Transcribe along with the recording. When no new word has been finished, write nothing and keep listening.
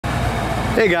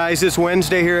Hey guys, it's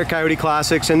Wednesday here at Coyote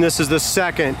Classics, and this is the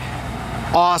second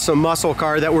awesome muscle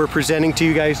car that we're presenting to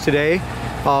you guys today.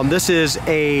 This is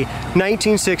a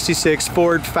 1966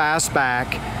 Ford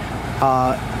Fastback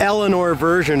Eleanor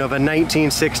version of a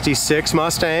 1966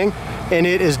 Mustang, and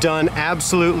it is done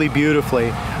absolutely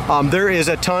beautifully. There is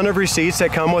a ton of receipts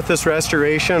that come with this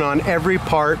restoration on every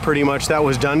part pretty much that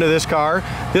was done to this car.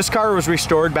 This car was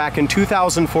restored back in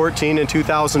 2014 and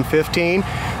 2015,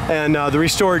 and the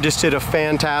restorer just did a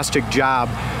fantastic job.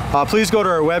 Please go to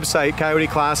our website,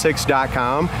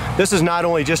 coyoteclassics.com. This is not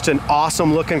only just an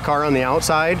awesome looking car on the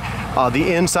outside,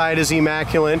 the inside is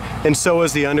immaculate, and so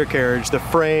is the undercarriage, the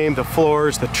frame, the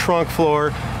floors, the trunk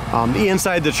floor. The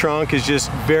inside the trunk is just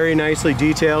very nicely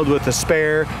detailed with a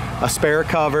spare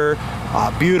cover,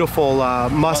 beautiful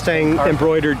Mustang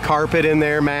embroidered carpet in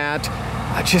there, matte.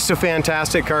 Just a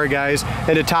fantastic car, guys.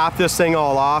 And to top this thing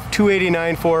all off,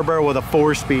 289 4-bar with a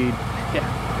 4-speed.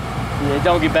 Yeah,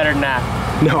 don't get better than that.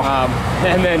 No.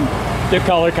 And then the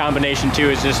color combination too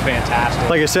is just fantastic.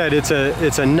 Like I said, it's a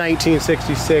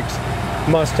 1966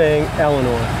 Mustang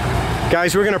Eleanor.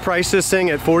 Guys, we're gonna price this thing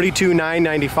at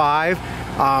 $42,995.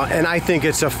 And I think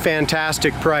it's a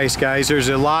fantastic price, guys. There's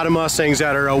a lot of Mustangs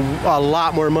that are a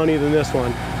lot more money than this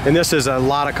one, and this is a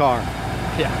lot of car.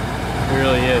 Yeah, it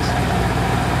really is.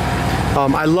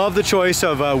 I love the choice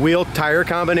of a wheel tire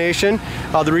combination.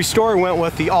 The restorer went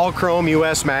with the all chrome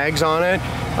US mags on it.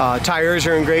 Tires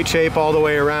are in great shape all the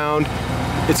way around.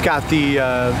 It's got the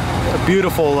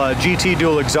beautiful GT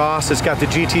dual exhaust. It's got the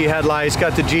GT headlights. It's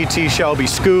got the GT Shelby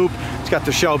scoop. It's got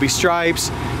the Shelby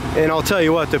stripes. And I'll tell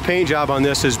you what, the paint job on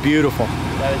this is beautiful.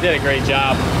 Yeah, they did a great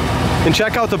job. And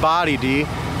check out the body, D.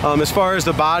 As far as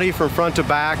the body from front to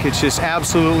back, it's just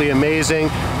absolutely amazing.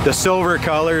 The silver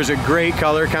color is a great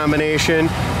color combination.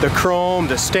 The chrome,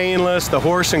 the stainless, the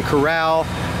horse and corral,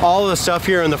 all of the stuff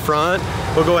here in the front.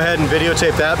 We'll go ahead and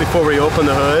videotape that before we open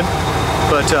the hood.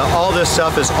 But all this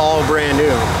stuff is all brand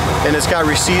new, and it's got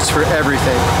receipts for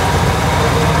everything.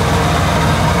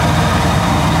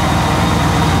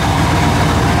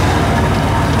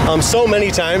 So many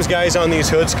times, guys, on these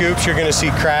hood scoops, you're gonna see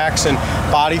cracks and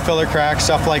body filler cracks,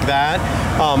 stuff like that.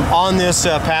 On this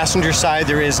passenger side,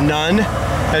 there is none.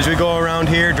 As we go around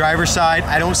here, driver's side,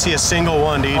 I don't see a single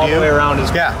one, do you? All the way around is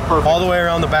perfect. All the way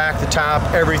around the back, the top,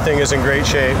 everything is in great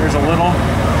shape. There's a little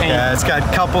paint. Yeah, it's got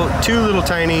two little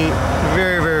tiny,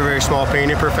 very, very, very small paint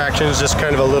imperfections, just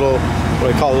kind of a little,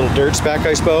 what I call a little dirt speck,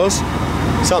 I suppose.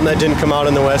 Something that didn't come out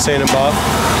in the wet sand and buff.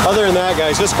 Other than that,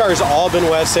 guys, this car's all been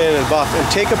wet sand and buff. And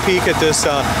take a peek at this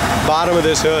bottom of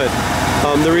this hood.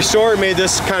 The restorer made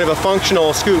this kind of a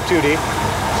functional scoop, too, D.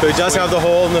 So it does have the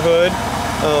hole in the hood.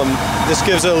 This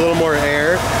gives it a little more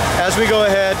air. As we go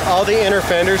ahead, all the inner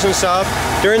fenders and stuff,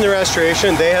 during the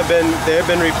restoration, they have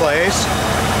been replaced.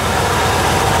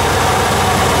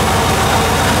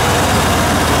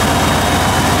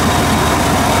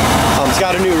 It's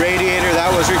got a new radiator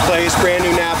that was replaced, brand new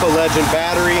Napa Legend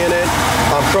battery in it,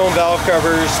 chrome valve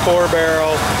covers,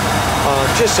 4-barrel,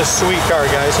 just a sweet car,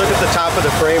 guys. Look at the top of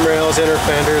the frame rails, inner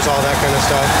fenders, all that kind of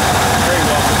stuff. Very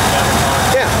well put together car.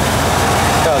 Yeah.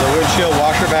 The windshield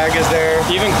washer bag is there.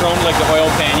 Even chromed like the oil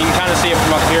pan. You can kind of see it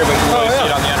from up here, but you can really see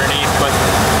it on the underneath. But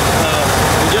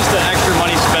just the extra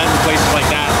money spent in places like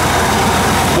that,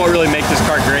 what really makes this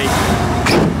car great.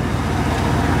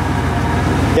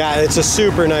 Yeah, it's a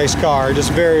super nice car,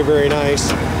 just very, very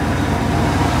nice.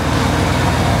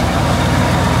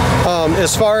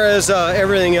 As far as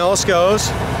everything else goes,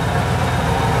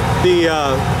 the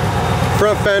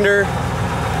front fender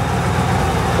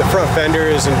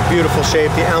is in beautiful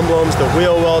shape. The emblems, the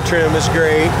wheel well trim is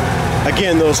great.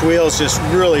 Again, those wheels just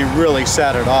really, really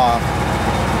set it off.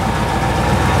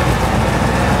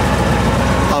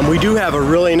 We do have a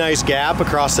really nice gap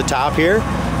across the top here.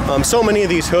 So many of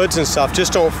these hoods and stuff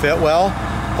just don't fit well.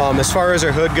 As far as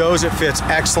our hood goes, it fits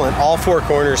excellent. All 4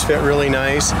 corners fit really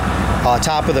nice.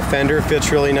 Top of the fender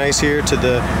fits really nice here to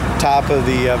the top of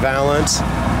the valance.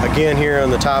 Again, here on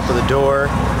the top of the door.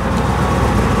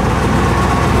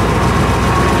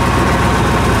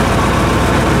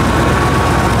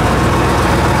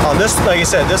 This, like I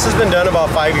said, this has been done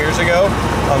about 5 years ago.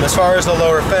 As far as the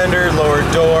lower fender, lower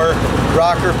door,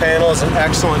 rocker panel is in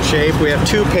excellent shape. We have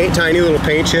 2 tiny little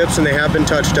paint chips, and they have been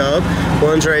touched up.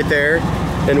 One's right there,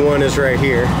 and one is right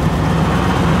here.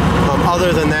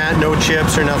 Other than that, no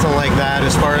chips or nothing like that.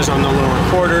 As far as on the lower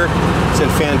quarter, it's in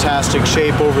fantastic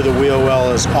shape. Over the wheel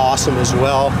well is awesome as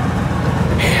well.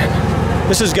 Man,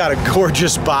 this has got a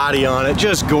gorgeous body on it,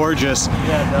 just gorgeous.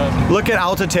 Yeah, it does. Look at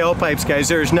out the tailpipes, guys.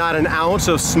 There's not an ounce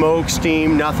of smoke,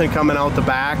 steam, nothing coming out the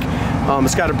back.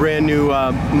 It's got a brand new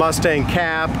Mustang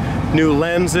cap, New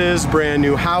lenses, brand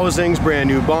new housings, brand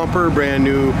new bumper, brand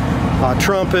new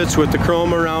trumpets with the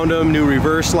chrome around them, new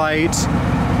reverse lights.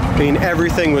 I mean,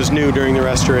 everything was new during the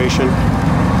restoration.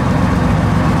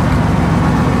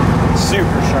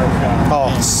 Super sharp car.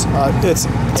 Oh, it's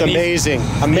amazing.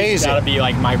 Amazing. These gotta be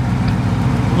like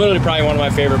literally probably one of my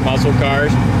favorite muscle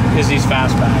cars is these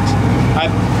fastbacks.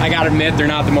 I gotta admit, they're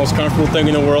not the most comfortable thing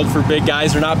in the world for big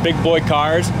guys. They're not big boy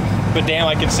cars, but damn,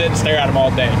 I could sit and stare at them all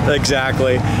day.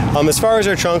 Exactly. As far as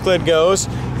our trunk lid goes,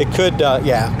 it could,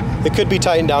 yeah, it could be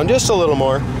tightened down just a little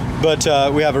more, but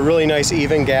we have a really nice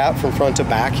even gap from front to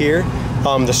back here.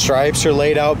 The stripes are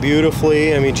laid out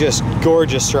beautifully. I mean, just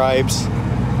gorgeous stripes.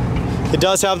 It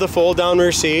does have the fold down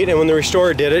rear seat, and when the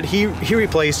restorer did it, he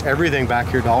replaced everything back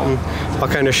here, Dalton. I'll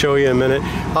kind of show you in a minute.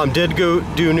 Did go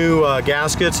do new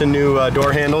gaskets and new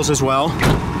door handles as well.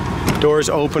 Doors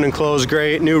open and close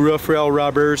great, new roof rail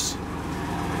rubbers.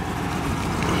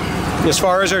 As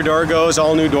far as our door goes,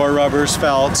 all new door rubbers,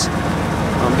 felts. Do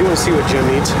you want to see what Jim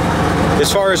needs?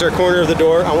 As far as our corner of the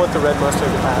door, I want the red Mustang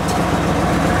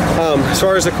Fastback. As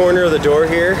far as the corner of the door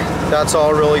here, that's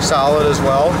all really solid as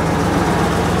well.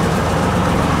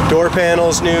 Door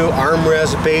panels new,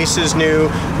 armrest base is new,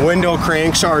 window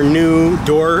cranks are new,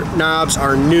 door knobs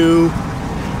are new.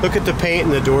 Look at the paint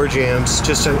and the door jambs.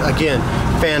 Just again,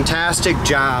 fantastic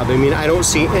job. I mean, I don't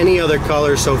see any other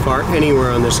color so far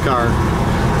anywhere on this car.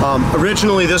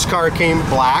 Originally this car came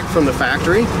black from the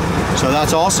factory, so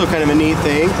that's also kind of a neat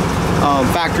thing.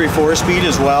 Factory 4-speed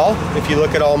as well. If you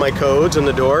look at all my codes in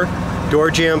the door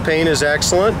jamb paint is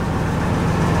excellent.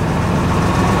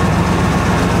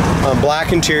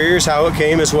 Black interior is how it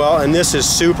came as well, and this is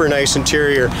super nice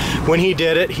interior. When he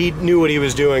did it, he knew what he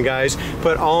was doing, guys.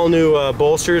 Put all new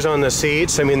bolsters on the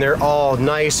seats. I mean, they're all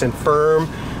nice and firm.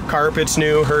 Carpet's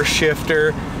new, Hurst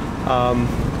shifter.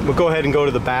 We'll go ahead and go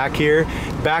to the back here.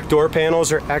 Back door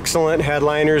panels are excellent.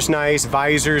 Headliner's nice.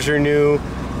 Visors are new.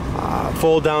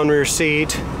 Fold down rear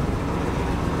seat.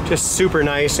 Just super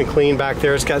nice and clean back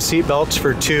there. It's got seat belts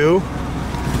for 2.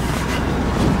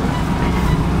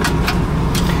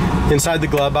 Inside the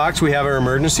glove box, we have our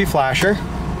emergency flasher.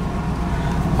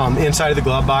 Inside of the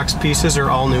glove box pieces are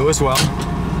all new as well.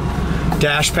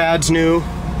 Dash pad's new.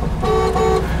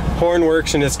 Horn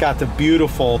works, and it's got the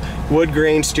beautiful wood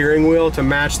grain steering wheel to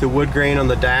match the wood grain on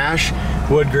the dash.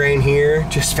 Wood grain here,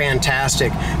 just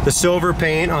fantastic. The silver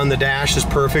paint on the dash is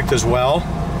perfect as well.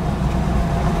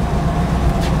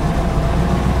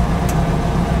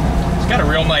 Got a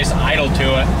real nice idle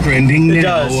to it. Trending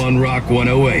now on Rock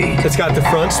 108. It's got the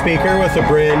front speaker with a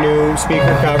brand new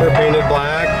speaker cover painted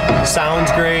black. Sounds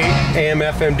great.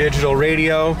 AM/FM digital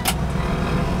radio.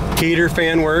 Heater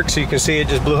fan works, so you can see it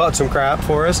just blew out some crap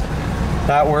for us.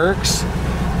 That works.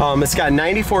 It's got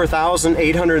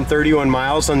 94,831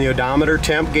 miles on the odometer.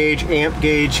 Temp gauge, amp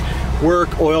gauge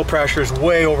work. Oil pressure's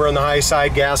way over on the high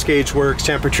side. Gas gauge works.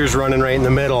 Temperature's running right in the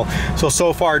middle.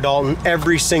 So far, Dalton,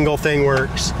 every single thing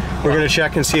works. We're gonna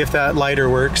check and see if that lighter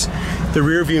works. The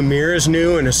rear view mirror is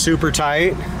new and is super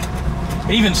tight.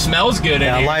 It even smells good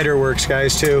in here. Lighter works,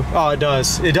 guys, too. Oh, it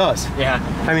does. It does. Yeah.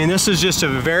 I mean, this is just a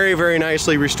very, very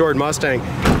nicely restored Mustang.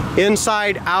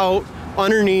 Inside, out,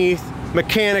 underneath,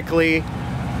 mechanically.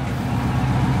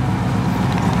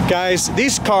 Guys,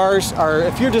 these cars are,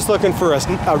 if you're just looking for a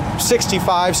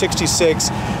 65, 66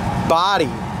 body,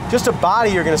 just a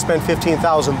body, you're gonna spend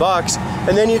 15,000 bucks,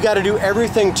 and then you gotta do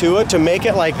everything to it to make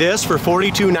it like this for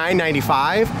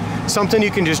 $42,995. Something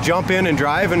you can just jump in and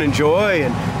drive and enjoy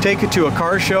and take it to a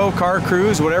car show, car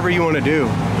cruise, whatever you wanna do.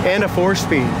 And a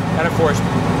 4-speed. And a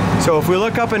 4-speed. So if we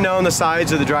look up and down the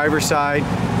sides of the driver's side,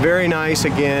 very nice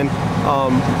again.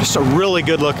 Just a really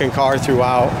good looking car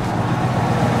throughout.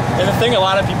 And the thing a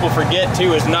lot of people forget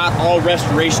too is not all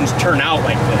restorations turn out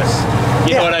like this.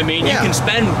 You know what I mean? Yeah. You can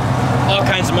spend all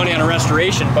kinds of money on a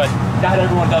restoration, but not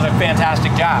everyone does a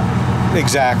fantastic job.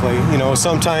 Exactly. You know,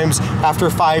 sometimes after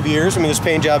 5 years, I mean, this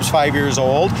paint job's 5 years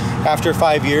old. After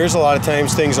 5 years, a lot of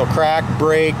times things will crack,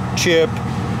 break, chip,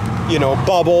 you know,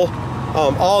 bubble,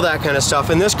 all that kind of stuff.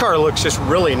 And this car looks just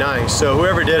really nice. So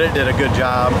whoever did it did a good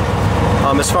job.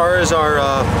 As far as our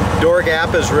door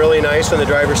gap is really nice on the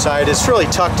driver's side. It's really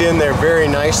tucked in there very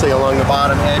nicely along the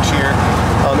bottom edge here.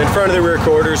 In front of the rear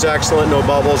quarter is excellent, no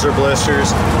bubbles or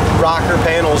blisters. Rocker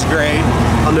panel's great.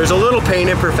 There's a little paint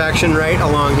imperfection right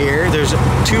along here. There's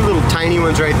 2 little tiny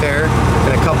ones right there,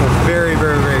 and a couple very,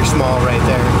 very, very small right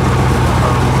there.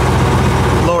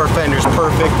 Lower fender's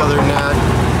perfect other than that.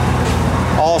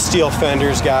 All steel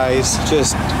fenders, guys.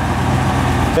 Just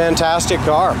fantastic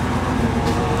car.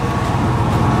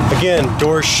 Again,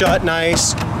 doors shut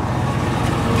nice.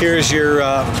 Here's your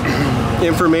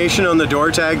Information on the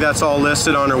door tag, that's all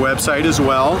listed on our website as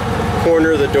well.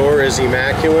 Corner of the door is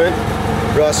immaculate,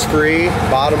 rust-free.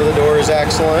 Bottom of the door is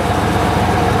excellent.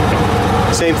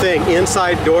 Same thing,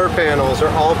 inside door panels are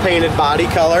all painted body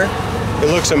color. It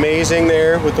looks amazing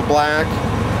there with the black.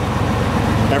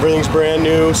 Everything's brand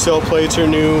new, sill plates are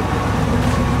new.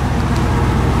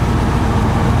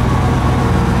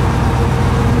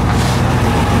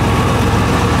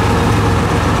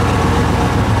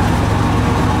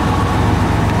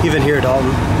 Even here,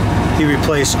 Dalton, he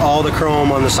replaced all the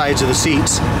chrome on the sides of the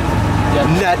seats.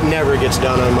 Yep. That never gets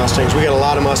done on Mustangs. We got a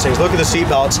lot of Mustangs. Look at the seat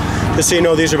belts. Just so you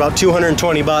know, these are about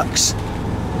 220 bucks.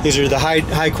 These are the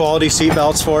high quality seat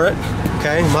belts for it.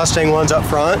 Okay, Mustang ones up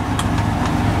front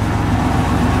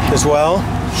as well.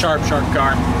 Sharp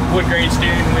car. Wood grain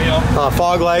steering wheel.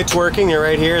 Fog lights working. They're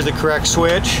right here is the correct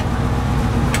switch.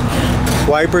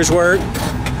 Wipers work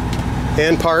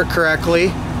and park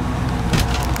correctly.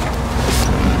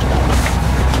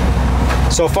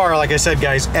 So far, like I said,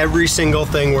 guys, every single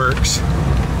thing works.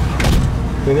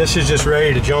 I mean, this is just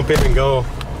ready to jump in and go.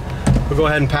 We'll go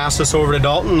ahead and pass this over to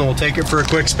Dalton and we'll take it for a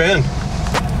quick spin.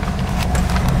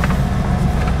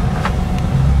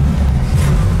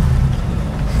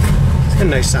 It's got a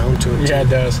nice sound to it, too. Yeah, it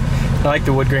does. I like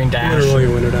the wood grain dash. I'm gonna roll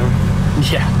your window down.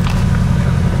 Yeah.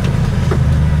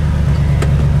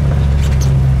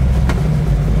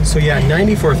 So yeah,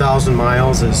 94,000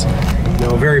 miles is, you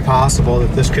know, very possible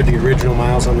that this could be original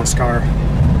miles on this car.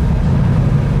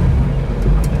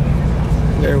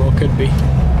 Very well could be.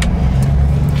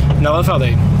 And I love how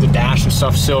the dash and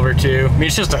stuff silver too. I mean,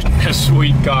 it's just a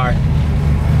sweet car.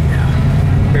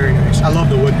 Yeah, very nice. I love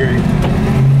the wood grain.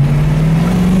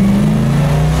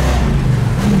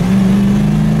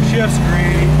 Shifts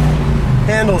great.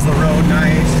 Handles the road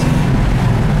nice.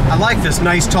 I like this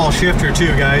nice tall shifter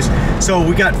too, guys. So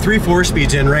we got 3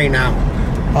 4-speeds in right now.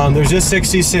 There's this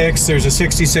 66, there's a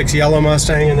 66 yellow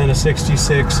Mustang, and then a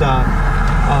 66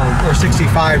 or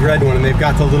 65 red one, and they've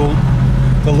got the little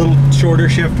shorter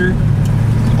shifter.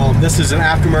 This is an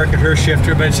aftermarket Hurst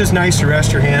shifter, but it's just nice to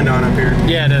rest your hand on up here.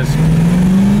 Yeah, it is.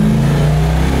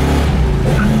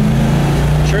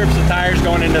 Chirps the tires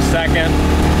going into second.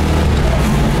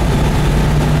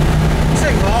 This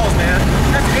thing rolls, man.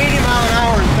 That's 80 mile an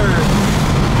hour in third.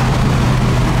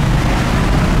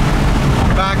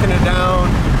 Backing it down.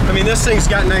 I mean, this thing's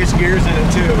got nice gears in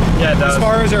it too. Yeah, it does. As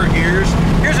far as our gears,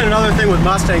 here's another thing with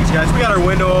Mustangs, guys. We got our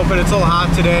window open. It's a little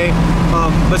hot today.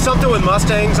 But something with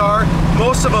Mustangs are,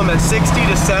 most of them at 60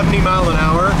 to 70 mile an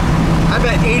hour. I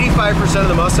bet 85%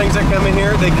 of the Mustangs that come in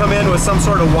here, they come in with some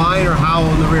sort of whine or howl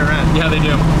in the rear end. Yeah, they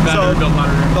do. So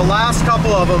the last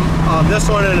couple of them, this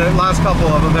one and the last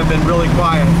couple of them have been really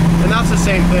quiet. And that's the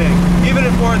same thing. Even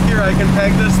in fourth gear, I can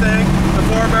peg this thing. The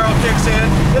 4-barrel kicks in.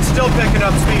 It's still picking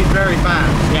up speed very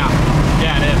fast. Yeah,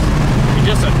 yeah, it is. It's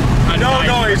just a no nice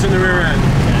noise in the rear end.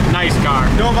 Yeah, nice car.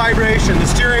 No vibration. The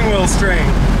steering wheel straight.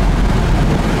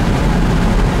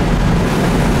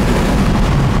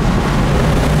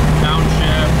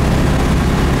 Downshift.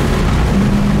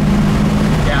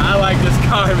 Yeah, I like this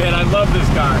car, man. I love this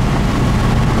car.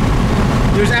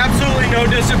 There's absolutely no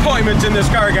disappointments in this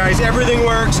car, guys. Everything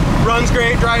works, runs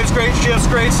great, drives great, shifts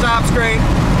great, stops great.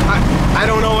 I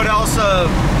don't know what else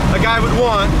a guy would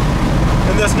want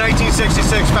in this 1966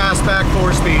 Fastback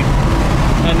 4-speed.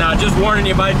 And just warning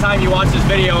you, by the time you watch this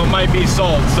video, it might be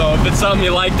sold. So if it's something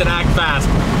you like, then act fast.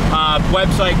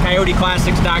 Website,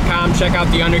 coyoteclassics.com. Check out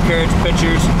the undercarriage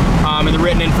pictures and the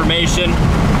written information.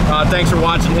 Thanks for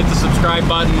watching. Hit the subscribe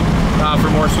button for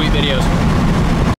more sweet videos.